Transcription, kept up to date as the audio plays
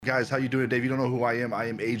Guys, how you doing today? If you don't know who I am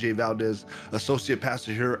AJ Valdez, associate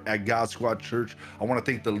pastor here at God Squad Church. I want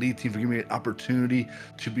to thank the lead team for giving me an opportunity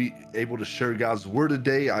to be able to share God's word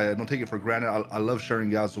today. I don't take it for granted. I love sharing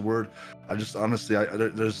God's word. I just honestly,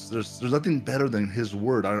 there's nothing better than His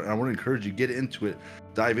word. I want to encourage you, get into it,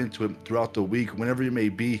 dive into it throughout the week, whenever you may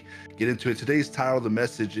be, get into it. Today's title of the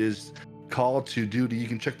message is Call to Duty. You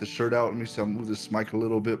can check the shirt out. Let me see. I'll move this mic a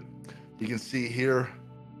little bit. You can see here.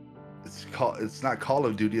 It's not Call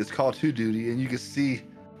of Duty, it's Call to Duty, and you can see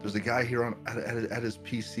there's a guy here at his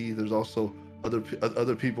PC. There's also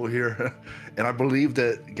other people here, and I believe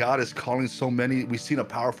that God is calling so many. We've seen a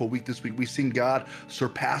powerful week this week. We've seen God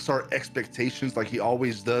surpass our expectations like He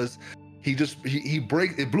always does.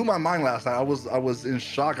 It blew my mind last night. I was in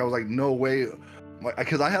shock. I was like, no way,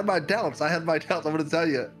 because I had my doubts. I'm going to tell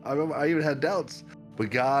you, I even had doubts. But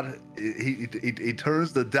God, he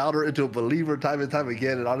turns the doubter into a believer time and time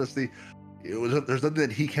again. And honestly, there's nothing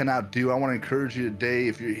that He cannot do. I want to encourage you today,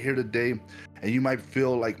 if you're here today and you might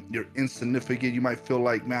feel like you're insignificant, you might feel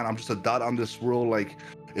like, man, I'm just a dot on this world. Like,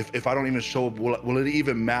 if I don't even show up, will it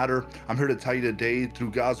even matter? I'm here to tell you today,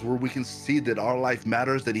 through God's word, we can see that our life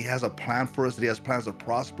matters, that He has a plan for us, that He has plans to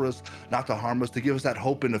prosper us, not to harm us, to give us that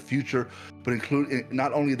hope in the future. But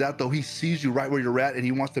not only that, though, He sees you right where you're at, and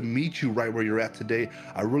He wants to meet you right where you're at today.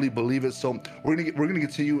 I really believe it. So we're gonna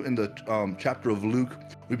continue in the chapter of Luke.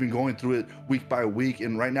 We've been going through it week by week,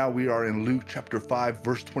 and right now we are in Luke chapter 5,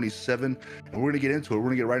 verse 27, and we're gonna get into it. We're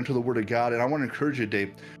gonna get right into the Word of God, and I want to encourage you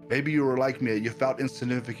today. Maybe you were like me. You felt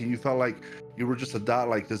insignificant. You felt like you were just a dot.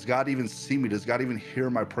 Like, does God even see me? Does God even hear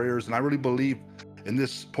my prayers? And I really believe in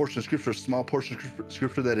this portion of Scripture, small portion of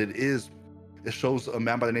Scripture, that it shows a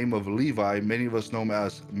man by the name of Levi. Many of us know him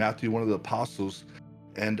as Matthew, one of the apostles,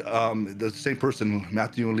 and the same person,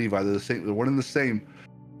 Matthew and Levi. They're the same. They're one and the same.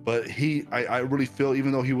 But I really feel,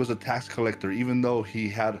 even though he was a tax collector, even though he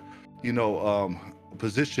had, a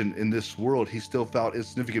position in this world, he still felt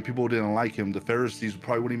insignificant. People didn't like him. The Pharisees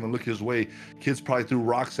probably wouldn't even look his way. Kids probably threw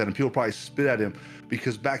rocks at him. People probably spit at him,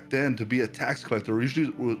 because back then, to be a tax collector,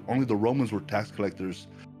 usually only the Romans were tax collectors,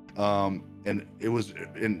 and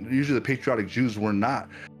usually the patriotic Jews were not.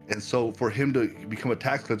 And so for him to become a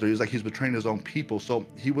tax collector, he was like he's betraying his own people. So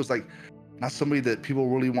he was like not somebody that people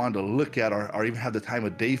really wanted to look at or even have the time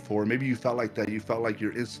of day for. Maybe you felt like that. You felt like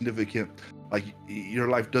you're insignificant, like your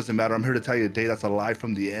life doesn't matter. I'm here to tell you today, that's a lie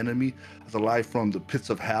from the enemy. That's a lie from the pits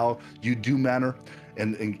of hell. You do matter.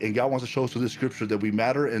 And God wants to show us through this scripture that we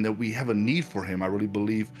matter and that we have a need for Him, I really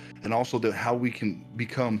believe. And also that how we can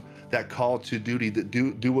become that call to duty, that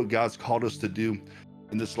do what God's called us to do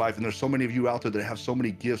in this life. And there's so many of you out there that have so many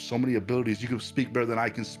gifts, so many abilities. You can speak better than I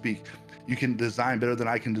can speak. You can design better than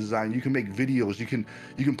I can design. You can make videos. You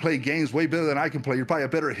can play games way better than I can play. You're probably a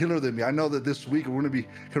better hitter than me. I know that this week we're going to be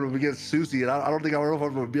coming up against Susie, and I don't think I'm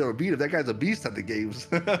going to be able to beat him. That guy's a beast at the games.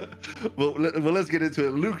 Well, let's get into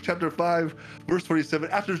it. Luke chapter 5, verse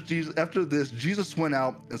 47. After this, Jesus went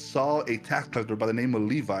out and saw a tax collector by the name of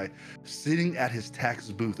Levi sitting at his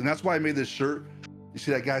tax booth. And that's why I made this shirt. You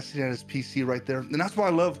see that guy sitting at his PC right there? And that's what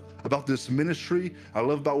I love about this ministry. I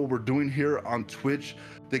love about what we're doing here on Twitch,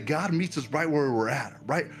 that God meets us right where we're at,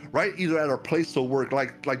 right either at our place of work.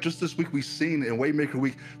 Like just this week, we've seen in Waymaker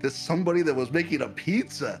Week that somebody that was making a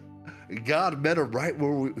pizza, God met him right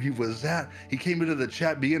where he was at. He came into the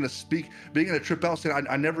chat, began to speak, began to trip out, saying,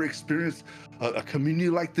 I never experienced a community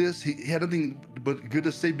like this. He had nothing but good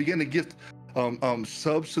to say, began to gift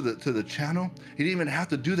subs to the channel. He didn't even have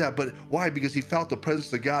to do that, but why? Because he felt the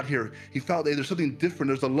presence of God here. He felt that there's something different.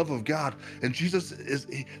 There's the love of God, and Jesus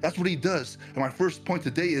that's what He does. And my first point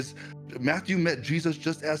today is Matthew met Jesus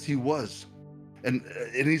just as He was. And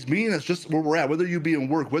He's meeting us just where we're at, whether you be in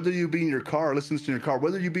work, whether you be in your car, listening to your car,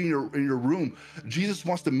 whether you be in your room. Jesus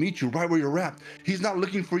wants to meet you right where you're at. He's not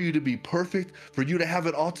looking for you to be perfect, for you to have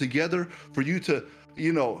it all together, for you to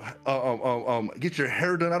get your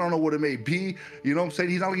hair done. I don't know what it may be. You know what I'm saying?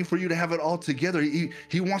 He's not looking for you to have it all together.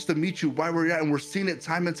 He wants to meet you right where you're at. And we're seeing it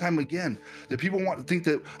time and time again, that people want to think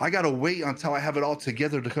that I got to wait until I have it all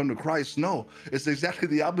together to come to Christ. No, it's exactly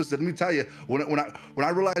the opposite. Let me tell you, when I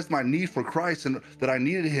realized my need for Christ and that I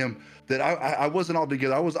needed Him, that I wasn't all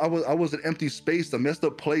together. I was an empty space, a messed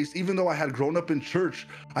up place. Even though I had grown up in church,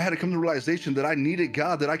 I had to come to the realization that I needed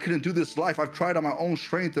God, that I couldn't do this life. I've tried on my own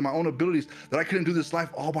strength and my own abilities, that I couldn't do this life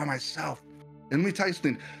all by myself. And let me tell you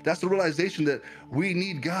something, that's the realization that we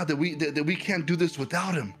need God, that we can't do this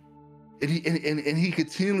without Him. And he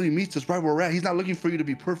continually meets us right where we're at. He's not looking for you to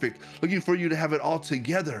be perfect, looking for you to have it all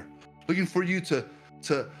together, looking for you to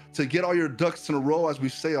get all your ducks in a row,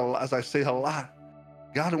 as I say a lot.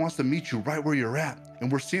 God wants to meet you right where you're at.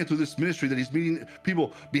 And we're seeing through this ministry that he's meeting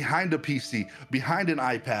people behind a PC, behind an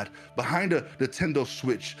iPad, behind a Nintendo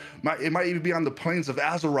Switch. It might even be on the plains of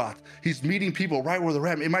Azeroth. He's meeting people right where they're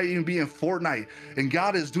at. It might even be in Fortnite. And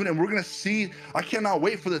God is doing it. And we're going to see, I cannot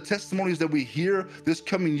wait for the testimonies that we hear this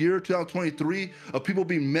coming year, 2023, of people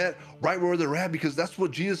being met right where they're at, because that's what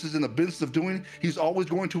Jesus is in the business of doing. He's always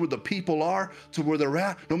going to where the people are, to where they're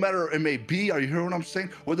at, no matter it may be. Are you hearing what I'm saying?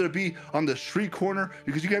 Whether it be on the street corner,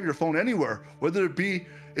 because you can have your phone anywhere, whether it be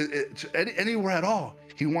anywhere at all.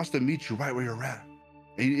 He wants to meet you right where you're at.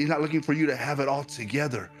 And he's not looking for you to have it all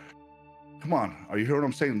together. Come on, are you hearing what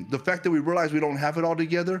I'm saying? The fact that we realize we don't have it all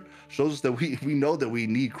together shows us that we know that we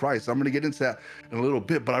need Christ. I'm going to get into that in a little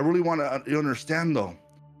bit, but I really want to understand, though,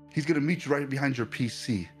 he's going to meet you right behind your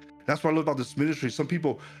PC. That's what I love about this ministry. Some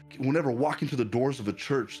people will never walk into the doors of a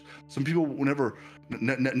church. Some people will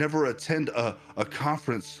never attend a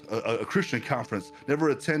conference, a Christian conference,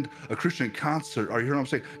 never attend a Christian concert. Are you hearing what I'm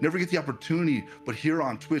saying? Never get the opportunity. But here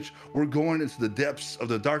on Twitch, we're going into the depths of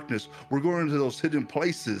the darkness. We're going into those hidden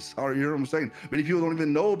places. Are you hearing what I'm saying? Many people don't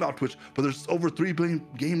even know about Twitch, but there's over 3 billion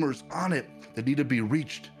gamers on it that need to be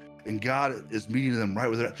reached. And God is meeting them right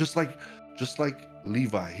where they're at. Just like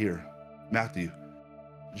Levi here, Matthew.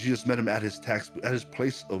 Jesus met him at his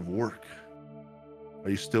place of work. Are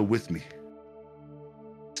you still with me?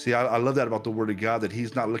 See, I love that about the Word of God, that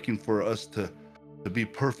he's not looking for us to be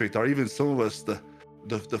perfect, or even some of us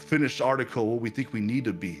the finished article, what we think we need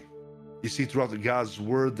to be. You see throughout God's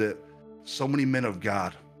Word that so many men of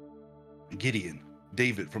God, Gideon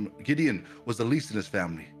was the least in his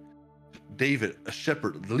family. David, a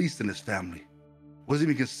shepherd, the least in his family, wasn't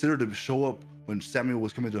even considered to show up when Samuel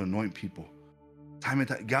was coming to anoint people. Time and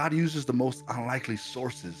time, God uses the most unlikely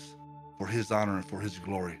sources for his honor and for his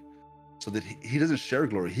glory, so that he doesn't share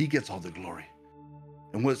glory, he gets all the glory.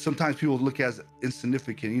 And what sometimes people look at as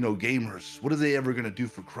insignificant, gamers, what are they ever going to do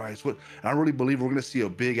for Christ? And I really believe we're going to see a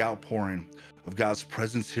big outpouring of God's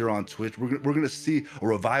presence here on Twitch. We're going to see a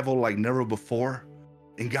revival like never before.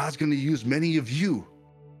 And God's going to use many of you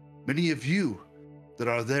that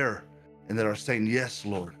are there and that are saying, yes,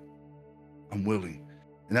 Lord, I'm willing.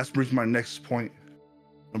 And that brings me to my next point.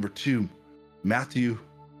 Number 2, Matthew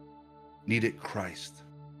needed Christ.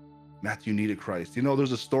 Matthew needed Christ.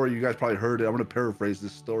 There's a story, you guys probably heard it. I'm going to paraphrase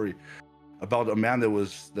this story about a man that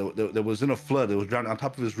was in a flood. That was drowning on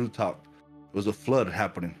top of his rooftop. There was a flood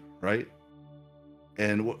happening, right?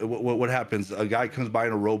 And what happens? A guy comes by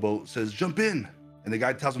in a rowboat, says, jump in. And the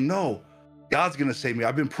guy tells him, no, God's going to save me.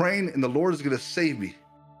 I've been praying and the Lord is going to save me,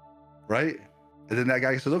 right? And then that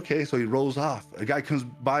guy says, okay. So he rows off. A guy comes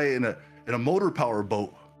by in a motor power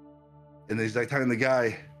boat. And he's like telling the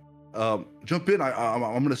guy, jump in,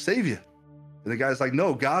 I'm gonna save you. And the guy's like,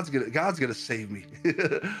 no, God's gonna save me.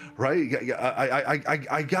 Right?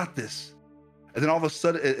 I got this. And then all of a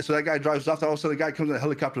sudden, so that guy drives off. All of a sudden, the guy comes in a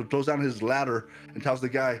helicopter, throws down his ladder, and tells the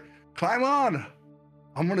guy, climb on.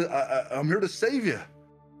 I'm here to save you.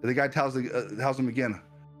 And the guy tells him again,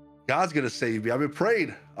 God's gonna save me. I've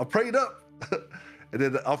prayed up. And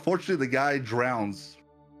then unfortunately, the guy drowns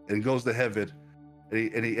and goes to heaven.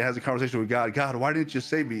 And he has a conversation with God. God, why didn't you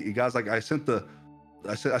save me? And God's like, I sent the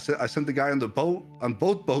guy on the boat, on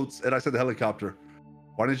both boats, and I sent the helicopter.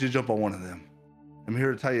 Why didn't you jump on one of them? I'm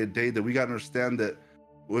here to tell you today that we got to understand that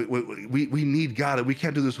we need God, and we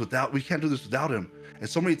can't do this without him. And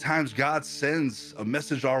so many times God sends a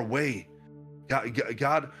message our way.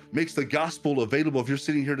 God makes the gospel available. If you're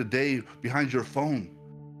sitting here today behind your phone,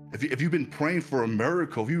 if you've been praying for a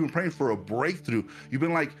miracle, if you've been praying for a breakthrough, you've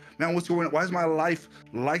been like, man, what's going on? Why is my life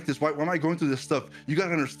like this? Why am I going through this stuff? You got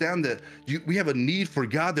to understand that we have a need for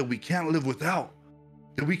God that we can't live without,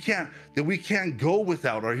 that we can't go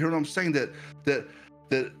without. Or you hear what I'm saying? That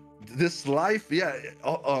this life,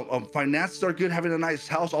 finances are good, having a nice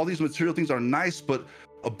house, all these material things are nice, but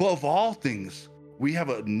above all things, we have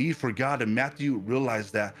a need for God. And Matthew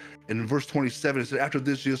realized that. And in verse 27, it said, after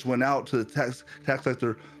this, Jesus went out to the tax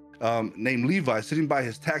collector named Levi, sitting by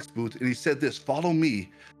his tax booth, and he said this, follow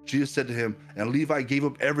me. Jesus said to him, and Levi gave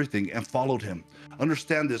up everything and followed him.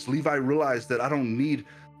 Understand this, Levi realized that I don't need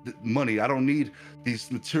money, I don't need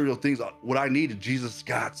these material things. What I need, Jesus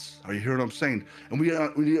got. Are you hearing what I'm saying? And we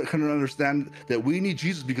need to kind of understand that we need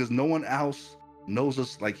Jesus because no one else knows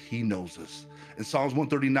us like he knows us. In Psalms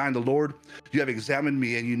 139, the Lord, you have examined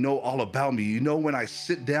me and you know all about me. You know when I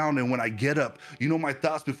sit down and when I get up. You know my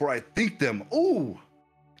thoughts before I think them. Ooh,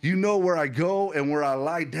 you know where I go and where I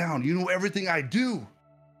lie down. You know everything I do.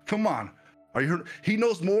 Come on. Are you heard? He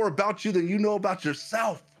knows more about you than you know about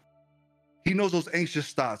yourself. He knows those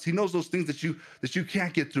anxious thoughts. He knows those things that you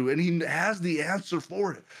can't get through, and he has the answer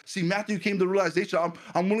for it. See, Matthew came to the realization,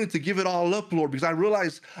 I'm willing to give it all up, Lord, because I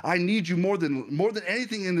realize I need you more than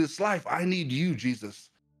anything in this life. I need you, Jesus.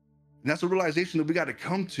 And that's a realization that we got to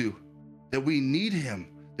come to, that we need him,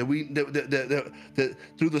 that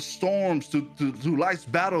through the storms, through life's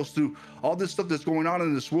battles, through all this stuff that's going on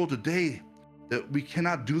in this world today, that we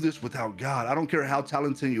cannot do this without God. I don't care how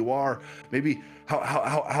talented you are, maybe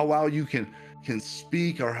how well you can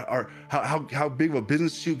speak, or how big of a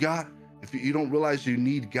business you got. If you don't realize you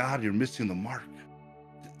need God, you're missing the mark.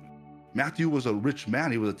 Matthew was a rich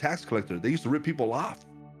man. He was a tax collector. They used to rip people off.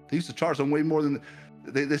 They used to charge them way more than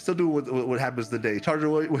they still do what happens today. Charge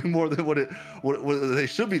them way more than what they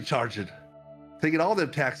should be charging. Taking all their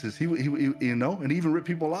taxes. He you know, and he even ripped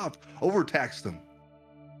people off, overtaxed them.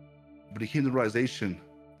 But he came to the realization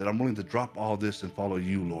that I'm willing to drop all this and follow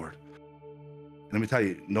you, Lord. And let me tell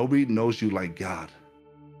you, nobody knows you like God.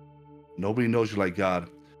 Nobody knows you like God.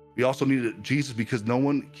 We also need Jesus, because no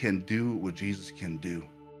one can do what Jesus can do.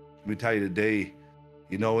 Let me tell you today,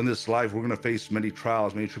 you know, in this life, we're going to face many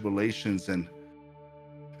trials, many tribulations, and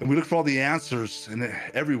we look for all the answers and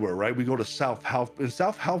everywhere, right? We go to self-help, and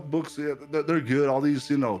self-help books, they're good. All these,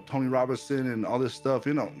 you know, Tony Robinson and all this stuff,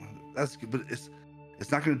 you know, that's good, but it's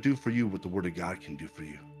not going to do for you what the Word of God can do for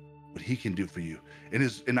you, what He can do for you.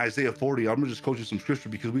 In Isaiah 40, I'm going to just quote you some scripture,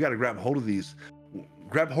 because we got to grab hold of these.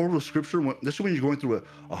 Grab hold of scripture, especially when you're going through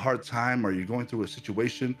a hard time, or you're going through a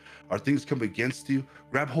situation, or things come against you.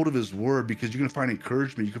 Grab hold of His Word, because you're going to find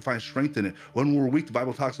encouragement. You can find strength in it. When we're weak, the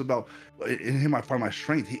Bible talks about, in Him I find my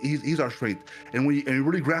strength. He's our strength. And when you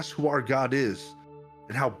really grasp who our God is,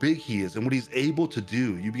 and how big He is, and what He's able to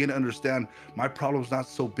do, you begin to understand, my problem's not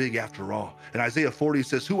so big after all. In Isaiah 40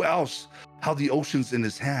 says, who else held the oceans in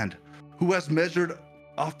His hand? Who has measured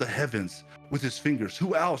off the heavens with His fingers?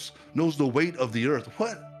 Who else knows the weight of the earth?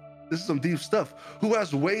 What? This is some deep stuff. Who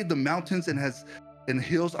has weighed the mountains and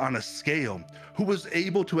hills on a scale? Who was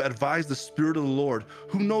able to advise the Spirit of the Lord?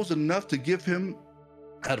 Who knows enough to give Him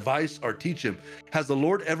advice or teach Him? Has the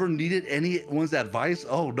Lord ever needed anyone's advice?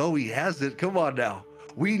 Oh no, He hasn't. Come on now.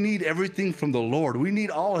 We need everything from the Lord. We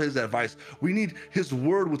need all His advice. We need His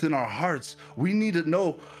Word within our hearts. We need to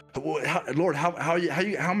know, Lord, how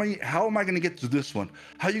am I going to get through this one?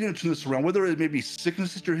 How are you going to turn this around? Whether it may be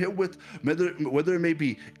sickness that you're hit with, whether it may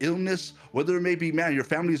be illness, whether it may be, man, your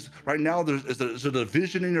family's right now, there's a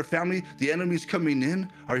division in your family. The enemy's coming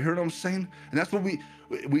in. Are you hearing what I'm saying? And that's what we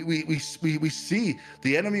see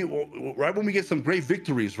the enemy right when we get some great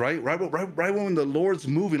victories, right when the Lord's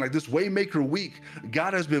moving, like this Waymaker week.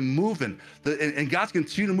 God has been moving, and God's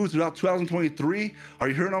continuing to move throughout 2023. Are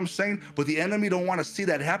you hearing what I'm saying? But the enemy don't want to see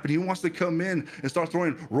that happen. He wants to come in and start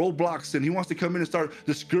throwing roadblocks, and he wants to come in and start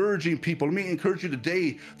discouraging people. Let me encourage you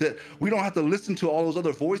today that we don't have to listen to all those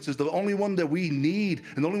other voices. The only one that we need,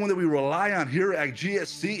 and the only one that we rely on here at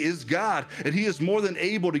GSC, is God, and He is more than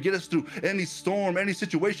able to get us through any storm, any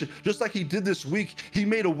situation. Just like He did this week, He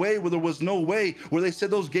made a way where there was no way, where they said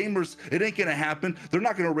those gamers, it ain't gonna happen, they're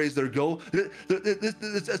not gonna raise their goal,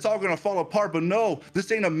 it's all gonna fall apart. But no,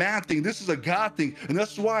 this ain't a man thing, this is a God thing. And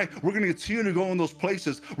that's why we're gonna continue to go in those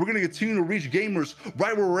places. We're gonna continue to reach gamers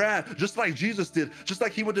right where we're at, just like Jesus did, just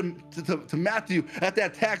like He went to Matthew at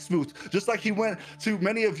that tax booth, just like He went to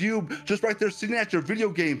many of you just right there sitting at your video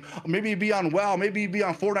game. Maybe you be on WoW, maybe you be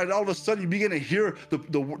on Fortnite. All of a sudden you begin to hear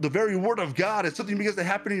the very word of God, and something begins to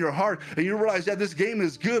happen in your heart, and you realize, yeah, this game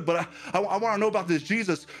is good, but I want to know about this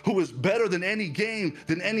Jesus who is better than any game,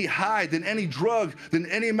 than any high, than any drug, than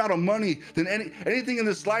any amount of money, than anything in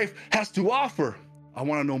this life has to offer. I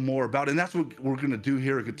want to know more about it. And that's what we're going to do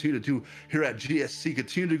here, continue to do here at GSC,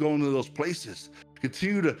 continue to go into those places,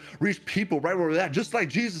 continue to reach people right where they're at, just like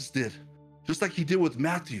Jesus did, just like He did with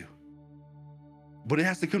Matthew. But it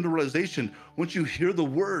has to come to realization, once you hear the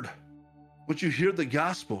word, once you hear the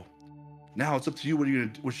gospel, now it's up to you what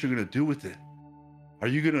you're gonna do with it. Are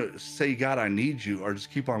you gonna say, God, I need you, or just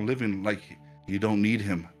keep on living like you don't need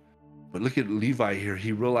Him? But look at Levi here.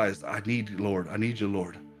 He realized, I need you, Lord. I need you,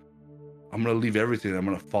 Lord. I'm gonna leave everything. I'm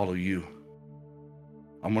gonna follow you.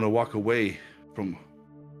 I'm gonna walk away from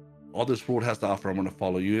all this world has to offer. I'm gonna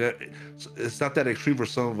follow you. It's not that extreme for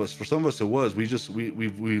some of us. For some of us, it was.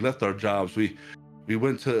 We left our jobs. We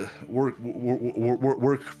went to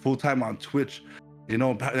work full time on Twitch. You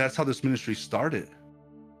know, that's how this ministry started.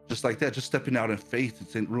 Just like that, just stepping out in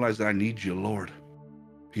faith and realizing, I need you, Lord.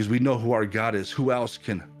 Because we know who our God is. Who else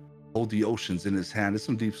can hold the oceans in His hand? It's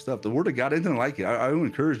some deep stuff. The Word of God, I didn't like it. I would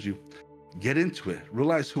encourage you, get into it.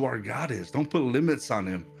 Realize who our God is. Don't put limits on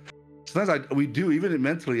Him. Sometimes we do, even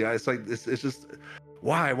mentally. It's like it's just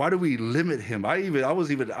Why do we limit him?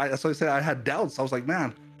 That's why I said I had doubts. I was like,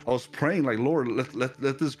 man, I was praying like, Lord,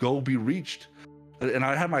 let this goal be reached. And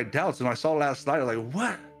I had my doubts, and I saw last night, I was like,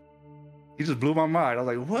 what? He just blew my mind. I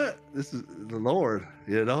was like, what? This is the Lord,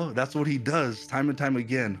 you know? That's what he does time and time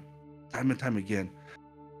again. Time and time again.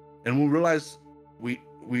 And when we realize we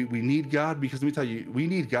need God, because let me tell you, we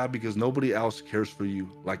need God because nobody else cares for you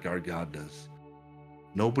like our God does.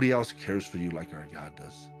 Nobody else cares for you like our God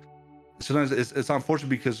does. Sometimes it's unfortunate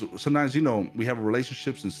because sometimes, you know, we have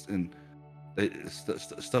relationships and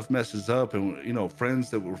stuff messes up, and, you know, friends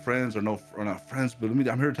that were friends are not friends. But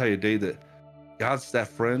I'm here to tell you today that God's that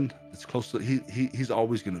friend that's close to, he's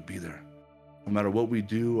always going to be there, no matter what we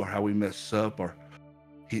do or how we mess up, or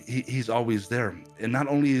he's always there. And not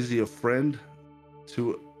only is he a friend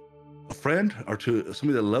to or to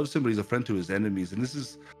somebody that loves him, but he's a friend to his enemies. And this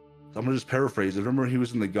is, I'm gonna just paraphrase. I remember he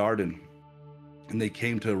was in the garden and they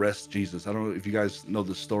came to arrest Jesus. I don't know if you guys know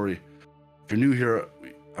the story. If you're new here,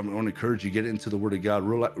 I'm going to encourage you, get into the Word of God,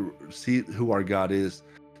 see who our God is.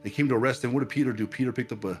 They came to arrest him. What did Peter do? Peter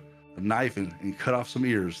picked up a knife and he cut off some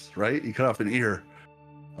ears, right? He cut off an ear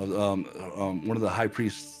of one of the high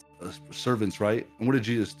priest's servants, right? And what did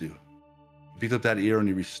Jesus do? He picked up that ear and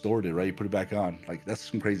he restored it, right? He put it back on. Like, that's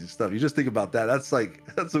some crazy stuff. You just think about that. That's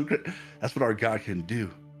what our God can do.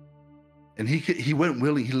 And he went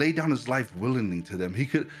willing. He laid down his life willingly to them. He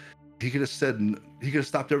could have said, he could have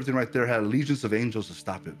stopped everything right there, had legions of angels to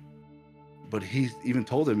stop him. But he even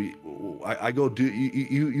told them, I go do,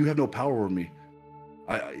 you have no power over me.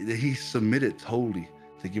 He submitted totally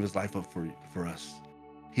to give his life up for us.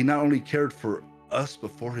 He not only cared for us,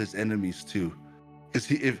 but for his enemies too. Because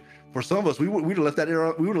if for some of us, we would have left that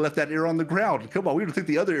ear on the ground. Come on, we would have took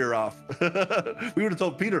the other ear off. We would have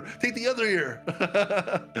told Peter, take the other ear.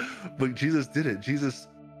 But Jesus did it. Jesus,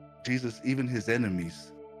 even his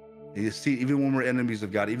enemies. And you see, even when we're enemies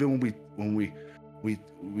of God, even when we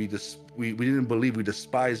didn't believe, we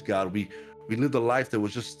despised God. We lived a life that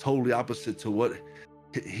was just totally opposite to what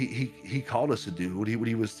he called us to do. What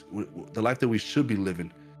he was, the life that we should be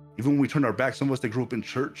living. Even when we turned our back, some of us that grew up in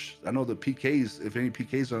church, I know the PKs, if any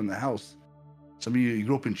PKs are in the house, some of you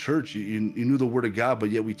grew up in church, you knew the Word of God,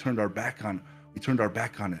 but yet we turned our back on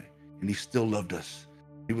it, and he still loved us.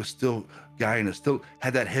 He was still guiding us, still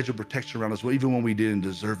had that hedge of protection around us, even when we didn't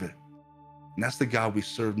deserve it. And that's the God we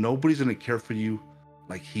serve. Nobody's gonna care for you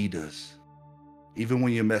like he does. Even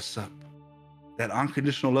when you mess up, that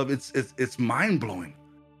unconditional love, it's mind-blowing.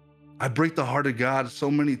 I break the heart of God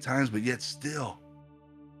so many times, but yet still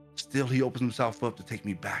he opens himself up to take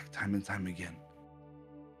me back time and time again.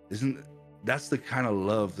 That's the kind of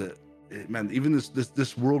love that, man, even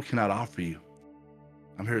this world cannot offer you.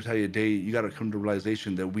 I'm here to tell you today, you got to come to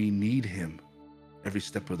realization that we need him every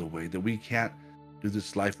step of the way, that we can't do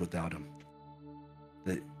this life without him,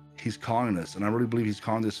 that he's calling us. And I really believe he's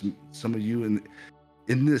calling some of you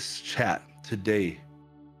in this chat today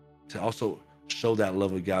to also show that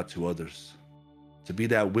love of God to others, to be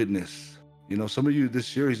that witness. You know, some of you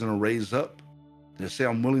this year, he's going to raise up to say,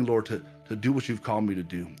 I'm willing, Lord, to do what you've called me to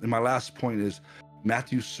do. And my last point is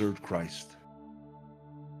Matthew served Christ.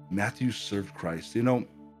 Matthew served Christ. You know,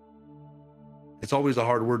 it's always a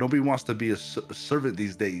hard word. Nobody wants to be a servant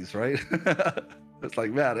these days, right? It's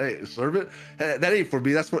like, man, hey, a servant? Hey, that ain't for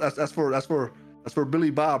me. That's for Billy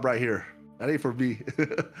Bob right here. That ain't for me.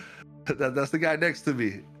 That's the guy next to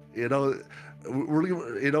me. You know, really,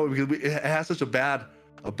 you know, because it has such a bad.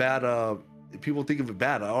 People think of it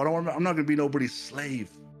bad. I'm not gonna be nobody's slave.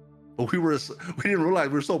 But we didn't realize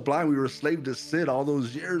we were so blind. We were a slave to sin all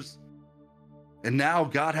those years. And now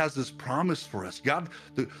God has this promise for us. God,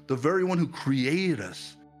 the very one who created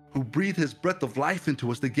us, who breathed his breath of life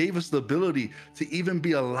into us, that gave us the ability to even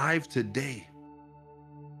be alive today.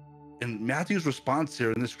 And Matthew's response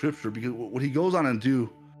here in this scripture, because what he goes on and do,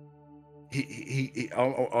 he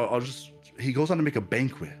goes on to make a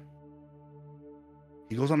banquet.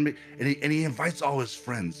 He goes on to make, and he invites all his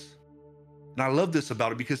friends. And I love this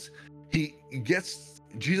about it because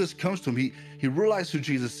Jesus comes to him. He realized who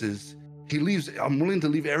Jesus is. He leaves, I'm willing to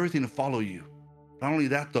leave everything to follow you. Not only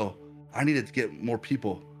that though, I needed to get more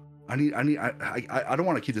people. I don't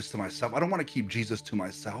want to keep this to myself. I don't want to keep Jesus to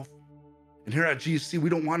myself. And here at GSC, we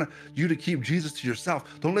don't want you to keep Jesus to yourself.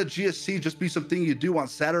 Don't let GSC just be something you do on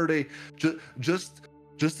Saturday, just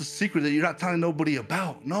a secret that you're not telling nobody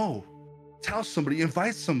about. No. Tell somebody,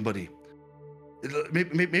 invite somebody.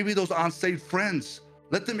 Maybe those unsaved friends,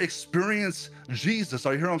 let them experience Jesus.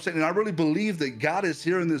 Are you hearing what I'm saying? And I really believe that God is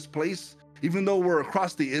here in this place even though we're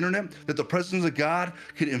across the internet, that the presence of God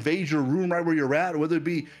can invade your room right where you're at, whether it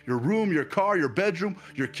be your room, your car, your bedroom,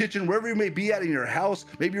 your kitchen, wherever you may be at in your house.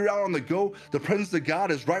 Maybe you're out on the go. The presence of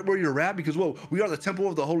God is right where you're at, because, well, we are the temple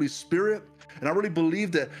of the Holy Spirit. And I really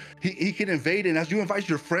believe that he can invade. And as you invite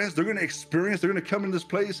your friends, they're going to experience, they're going to come in this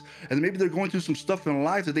place, and maybe they're going through some stuff in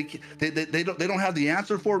life that they don't have the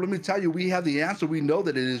answer for. Let me tell you, we have the answer. We know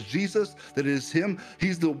that it is Jesus, that it is him.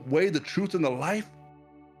 He's the way, the truth, and the life.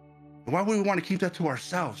 And why would we want to keep that to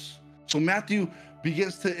ourselves? So Matthew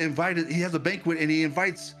begins to invite it. He has a banquet and he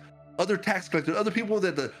invites other tax collectors, other people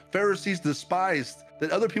that the Pharisees despised,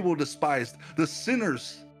 that other people despised, the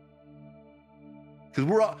sinners.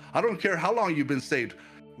 Because I don't care how long you've been saved.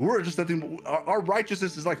 We're just nothing. Our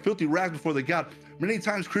righteousness is like filthy rags before the God. Many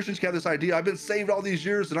times Christians have this idea, I've been saved all these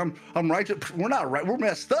years and I'm righteous. We're not right. We're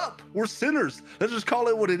messed up. We're sinners. Let's just call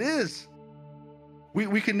it what it is.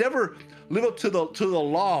 We can never live up to the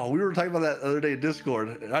law. We were talking about that the other day in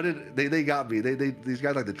Discord. They got me. These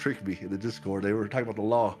guys like to trick me in the Discord. They were talking about the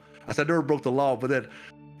law. I said I never broke the law, but then,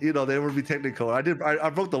 you know, they would be technical. I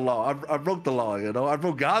broke the law. I broke the law, you know. I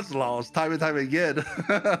broke God's laws time and time again.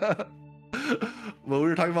 Well, we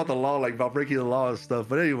were talking about the law, like about breaking the law and stuff.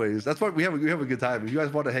 But anyways, that's why we have a good time. If you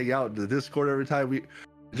guys want to hang out in the Discord every time, we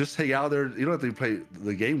just hang out there. You don't have to play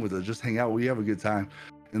the game with us. Just hang out. We have a good time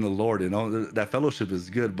in the Lord, you know. That fellowship is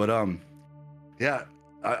good. But yeah,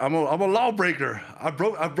 I'm a lawbreaker.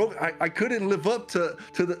 I couldn't live up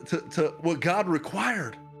to what God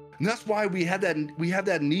required. And that's why we have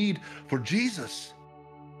that need for Jesus,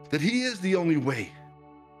 that he is the only way.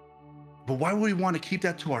 But why would we want to keep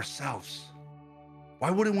that to ourselves?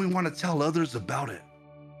 Why wouldn't we want to tell others about it?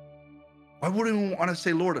 Why wouldn't we want to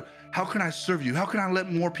say, Lord, how can I serve you? How can I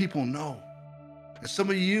let more people know? And some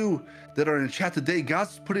of you that are in chat today,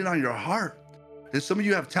 God's put it on your heart. And some of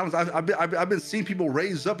you have talents. I've been seeing people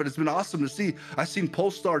raise up, and it's been awesome to see. I've seen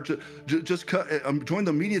Polestar just join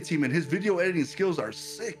the media team, and his video editing skills are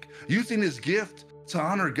sick. Using his gift to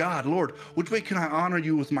honor God. Lord, which way can I honor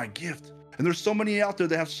you with my gift? And there's so many out there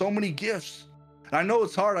that have so many gifts. And I know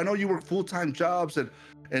it's hard. I know you work full-time jobs, and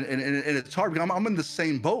it's hard because I'm in the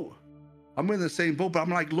same boat. I'm in the same boat, but I'm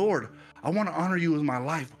like, Lord, I want to honor you with my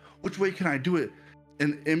life. Which way can I do it?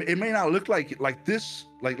 And it may not look like this,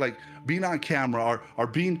 like being on camera or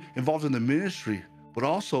being involved in the ministry, but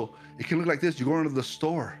also it can look like this. You go into the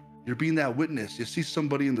store, you're being that witness. You see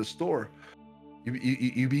somebody in the store,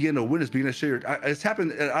 you begin to witness, begin to share. It's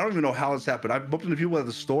happened. I don't even know how it's happened. I've bumped into people at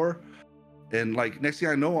the store, and like next thing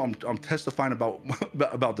I know, I'm testifying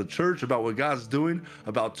about the church, about what God's doing,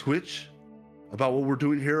 about Twitch, about what we're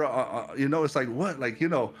doing here. You know, it's like, what, like, you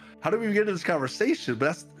know, how do we get into this conversation?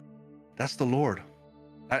 But that's the Lord.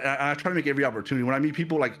 I try to make every opportunity. When I meet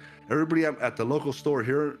people, like everybody at the local store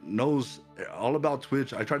here knows all about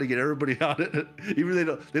Twitch. I try to get everybody on it. Even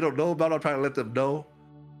if they don't know about it, I'm trying to let them know.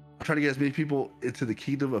 I'm trying to get as many people into the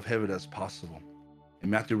kingdom of heaven as possible. And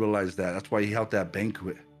Matthew realized that. That's why he held that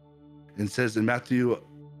banquet. And it says in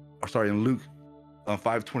in Luke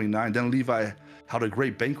 5:29, then Levi held a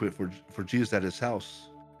great banquet for Jesus at his house.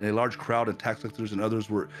 And a large crowd of tax collectors and others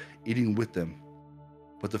were eating with them.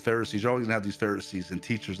 But the Pharisees, you're always gonna have these Pharisees and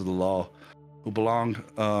teachers of the law who belonged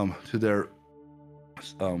to their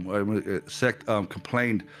sect,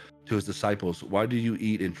 complained to his disciples, why do you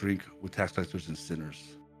eat and drink with tax collectors and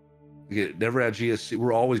sinners? Again, never at GSC,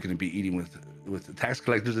 we're always gonna be eating with the tax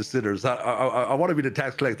collectors and sinners. I want to be the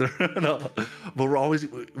tax collector, no, but we're always,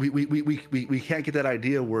 we can't get that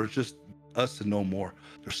idea where it's just us and no more.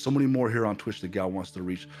 There's so many more here on Twitch that God wants to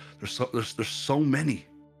reach. There's so many.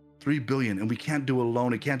 3 billion, and we can't do it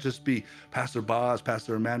alone. It can't just be Pastor Boz,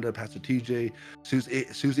 Pastor Amanda, Pastor TJ,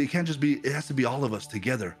 Susie. It can't just be, it has to be all of us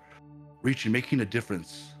together, reaching, making a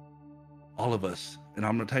difference. All of us. And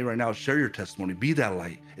I'm gonna tell you right now, share your testimony, be that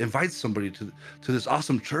light, invite somebody to this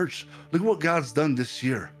awesome church. Look at what God's done this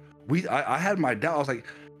year. I had my doubt. I was like,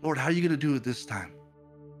 Lord, how are you gonna do it this time?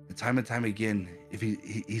 And time again, if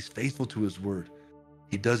he's faithful to his word,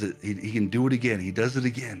 he does it. He can do it again. He does it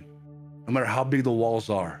again. No matter how big the walls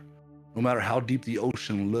are, no matter how deep the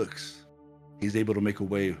ocean looks, he's able to make a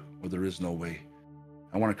way where there is no way.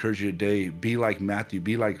 I want to encourage you today, be like Matthew,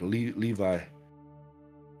 be like Levi.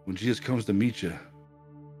 When Jesus comes to meet you,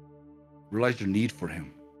 realize your need for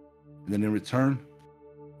him. And then in return,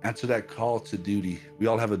 answer that call to duty. We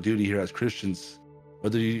all have a duty here as Christians,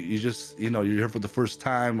 whether you just, you know, you're here for the first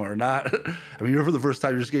time or not. I mean, you're here for the first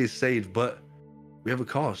time, you're just getting saved, but we have a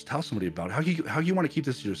call. Just tell somebody about it. How you want to keep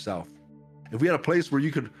this to yourself? If we had a place where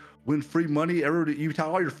you could win free money, everybody, you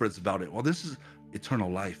tell all your friends about it. Well, this is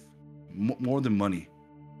eternal life, more than money,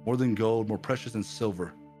 more than gold, more precious than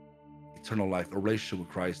silver. Eternal life, a relationship with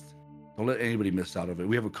Christ. Don't let anybody miss out of it.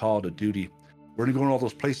 We have a call to duty. We're gonna go in all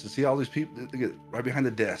those places. See all these people, they get right behind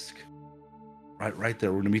the desk, right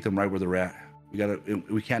there. We're gonna meet them right where they're at.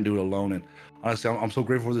 We can't do it alone. And honestly, I'm so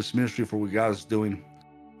grateful for this ministry, for what God is doing.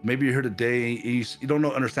 Maybe you're here today, you don't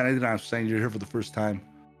understand anything I'm saying. You're here for the first time.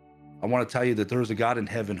 I want to tell you that there is a God in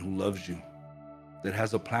heaven who loves you, that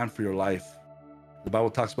has a plan for your life. The Bible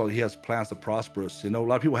talks about He has plans to prosper us. You know, a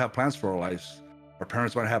lot of people have plans for our lives. Our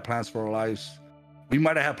parents might have plans for our lives. We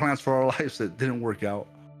might have had plans for our lives that didn't work out.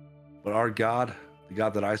 But our God, the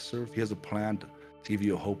God that I serve, He has a plan to give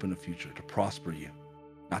you a hope in the future, to prosper you,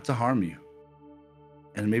 not to harm you.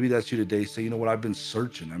 And maybe that's you today. Say, you know what? I've been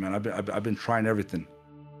searching. I mean, I've been trying everything.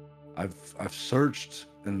 I've searched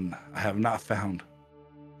and I have not found.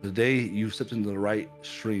 Today you stepped into the right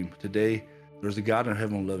stream. Today there's a God in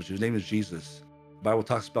heaven who loves you. His name is Jesus. The Bible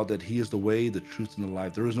talks about that He is the way, the truth, and the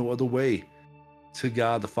life. There is no other way to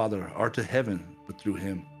God the Father or to heaven but through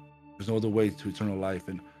Him. There's no other way to eternal life.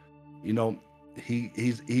 And you know,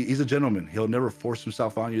 he's a gentleman. He'll never force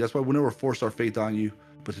Himself on you. That's why we'll never force our faith on you.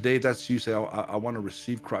 But today, if that's you, say, I want to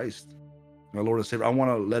receive Christ, my Lord and Savior. I want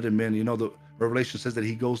to let Him in. You know, the Revelation says that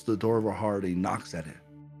He goes to the door of our heart and He knocks at it.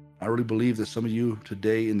 I really believe that some of you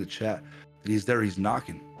today in the chat, that He's there, He's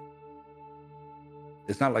knocking.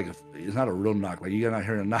 It's not a real knock. Like, you're not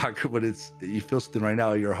hearing a knock, but you feel something right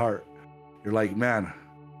now in your heart. You're like, man,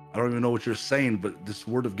 I don't even know what you're saying, but this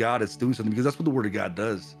word of God, it's doing something, because that's what the word of God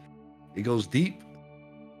does. It goes deep.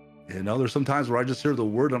 You know, there's some times where I just hear the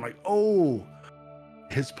word, I'm like, oh,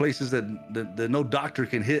 His places that no doctor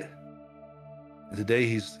can hit. And today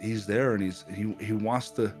he's there, and he wants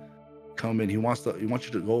to come in. He wants you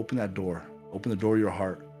to go open that door, open the door of your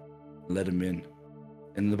heart, and let Him in.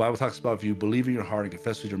 And the Bible talks about if you believe in your heart and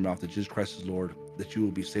confess with your mouth that Jesus Christ is Lord, that you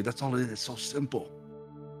will be saved. That's all it is. It's so simple.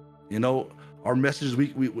 You know, our messages,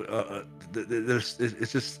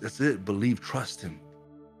 that's it. Believe, trust Him.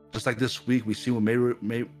 Just like this week, we see when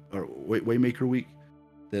Waymaker Week,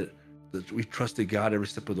 that we trusted God every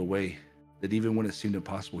step of the way, that even when it seemed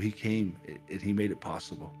impossible, He came and He made it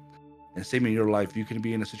possible. And same in your life. You can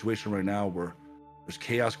be in a situation right now where there's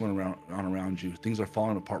chaos going on around you. Things are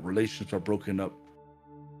falling apart. Relationships are broken up.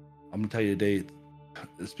 I'm going to tell you today,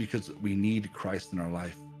 it's because we need Christ in our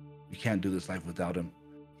life. We can't do this life without Him.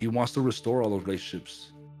 He wants to restore all those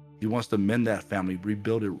relationships. He wants to mend that family,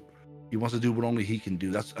 rebuild it. He wants to do what only He can do.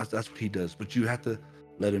 That's what He does. But you have to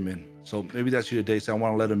let Him in. So maybe that's you today. Say, I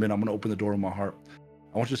want to let Him in. I'm going to open the door of my heart.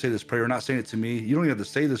 I want you to say this prayer. You're not saying it to me. You don't even have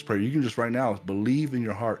to say this prayer. You can just right now believe in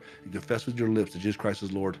your heart and confess with your lips that Jesus Christ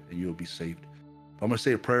is Lord, and you will be saved. But I'm going to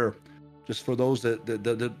say a prayer just for those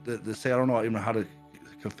that say, I don't know even how to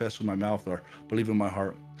confess with my mouth or believe in my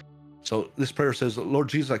heart. So this prayer says, Lord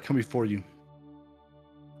Jesus, I come before you.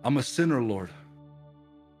 I'm a sinner, Lord.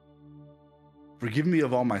 Forgive me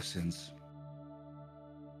of all my sins.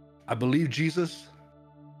 I believe, Jesus,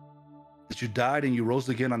 that you died and you rose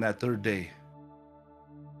again on that third day.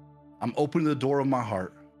 I'm opening the door of my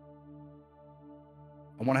heart.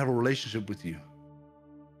 I want to have a relationship with you.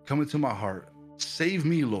 Come into my heart. Save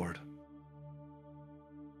me, Lord.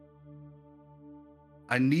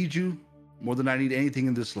 I need you more than I need anything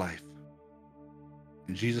in this life.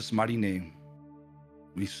 In Jesus' mighty name,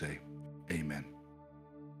 we say, amen.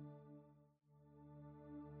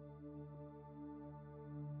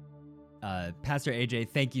 Pastor AJ,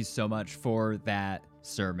 thank you so much for that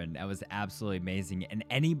sermon. That was absolutely amazing. And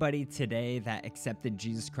anybody today that accepted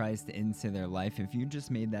Jesus Christ into their life, if you just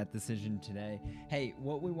made that decision today, hey,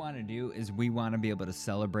 what we want to do is we want to be able to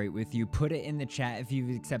celebrate with you. Put it in the chat if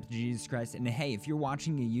you've accepted Jesus Christ. And hey, if you're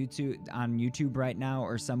watching on YouTube right now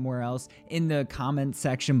or somewhere else, in the comment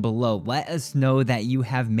section below, let us know that you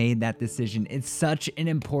have made that decision. It's such an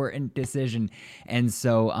important decision. And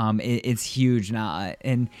so it's huge now.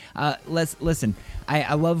 Let's listen.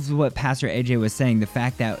 I love what Pastor AJ was saying, the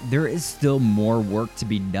fact that there is still more work to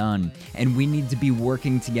be done, and we need to be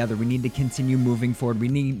working together. We need to continue moving forward. We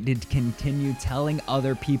need to continue telling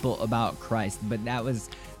other people about Christ. But that was,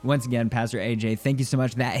 once again, Pastor AJ, thank you so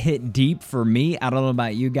much. That hit deep for me. I don't know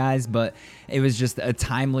about you guys, but it was just a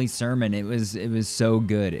timely sermon. It was so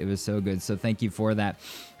good. It was so good. So thank you for that.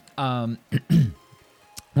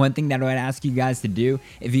 One thing that I would ask you guys to do,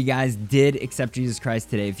 if you guys did accept Jesus Christ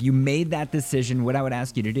today, if you made that decision, what I would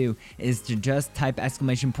ask you to do is to just type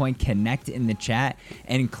 !connect in the chat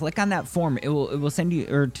and click on that form. It will send you,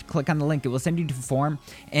 or to click on the link, it will send you to the form.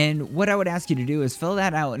 And what I would ask you to do is fill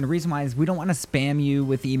that out. And the reason why is we don't want to spam you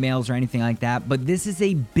with emails or anything like that, but this is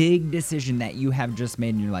a big decision that you have just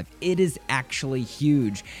made in your life. It is actually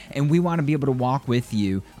huge. And we want to be able to walk with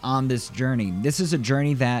you on this journey. This is a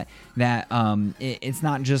journey that it's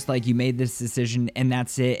not not just like you made this decision and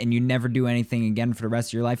that's it, and you never do anything again for the rest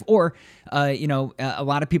of your life. Or, a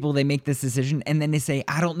lot of people, they make this decision and then they say,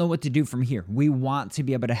 I don't know what to do from here. We want to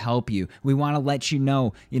be able to help you. We want to let you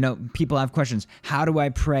know, people have questions. How do I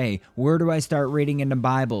pray? Where do I start reading in the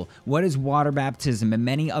Bible? What is water baptism? And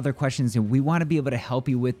many other questions. And we want to be able to help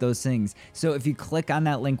you with those things. So if you click on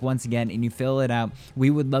that link once again and you fill it out,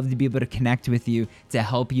 we would love to be able to connect with you to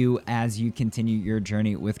help you as you continue your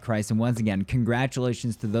journey with Christ. And once again,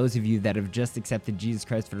 congratulations to those of you that have just accepted Jesus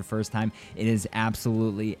Christ for the first time. It is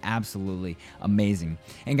absolutely, absolutely amazing.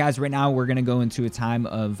 And guys, right now we're going to go into a time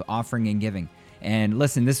of offering and giving. And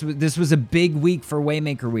listen, this was a big week for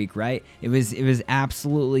Waymaker Week, right? It was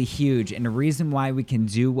absolutely huge. And the reason why we can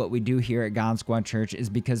do what we do here at God Squad Church is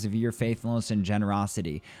because of your faithfulness and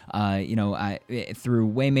generosity. Through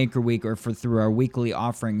Waymaker Week or through our weekly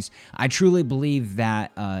offerings, I truly believe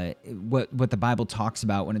that what the Bible talks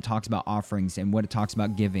about when it talks about offerings and what it talks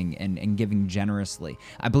about giving and giving generously,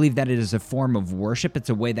 I believe that it is a form of worship. It's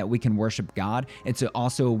a way that we can worship God. It's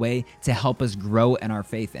also a way to help us grow in our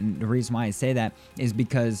faith. And the reason why I say that is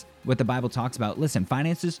because what the Bible talks about, listen,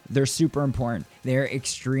 finances, they're super important. They're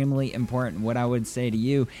extremely important. What I would say to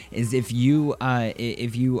you is if you are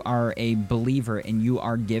a believer and you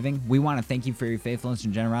are giving, we want to thank you for your faithfulness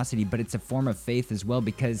and generosity, but it's a form of faith as well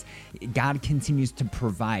because God continues to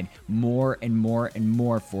provide more and more and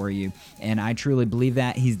more for you. And I truly believe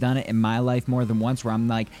that. He's done it in my life more than once where I'm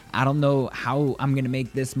like, I don't know how I'm going to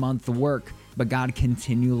make this month work, but God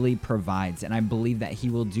continually provides. And I believe that he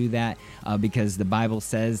will do that because the Bible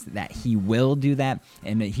says that he will do that,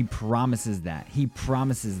 and that he promises that. He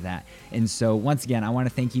promises that. And so once again, I want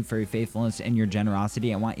to thank you for your faithfulness and your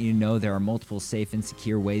generosity. I want you to know there are multiple safe and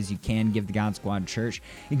secure ways you can give to God Squad Church.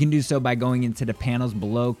 You can do so by going into the panels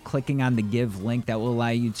below, clicking on the give link that will allow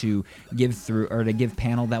you to give through, or the give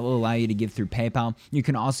panel that will allow you to give through PayPal. You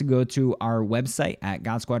can also go to our website at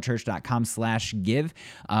godsquadchurch.com/give.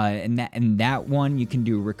 And that one you can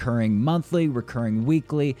do recurring monthly, recurring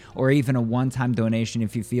weekly, or even a one-time donation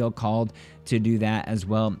if you feel called to do that as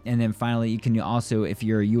well. And then finally, you can also, if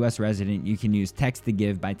you're a U.S. resident, you can use text to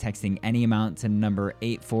give by texting any amount to number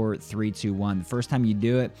 84321. The first time you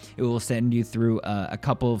do it, it will send you through a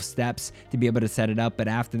couple of steps to be able to set it up. But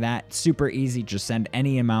after that, super easy. Just send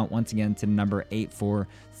any amount once again to number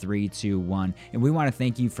 84321. And we want to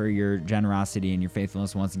thank you for your generosity and your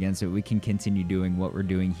faithfulness once again so we can continue doing what we're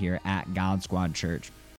doing here at God Squad Church.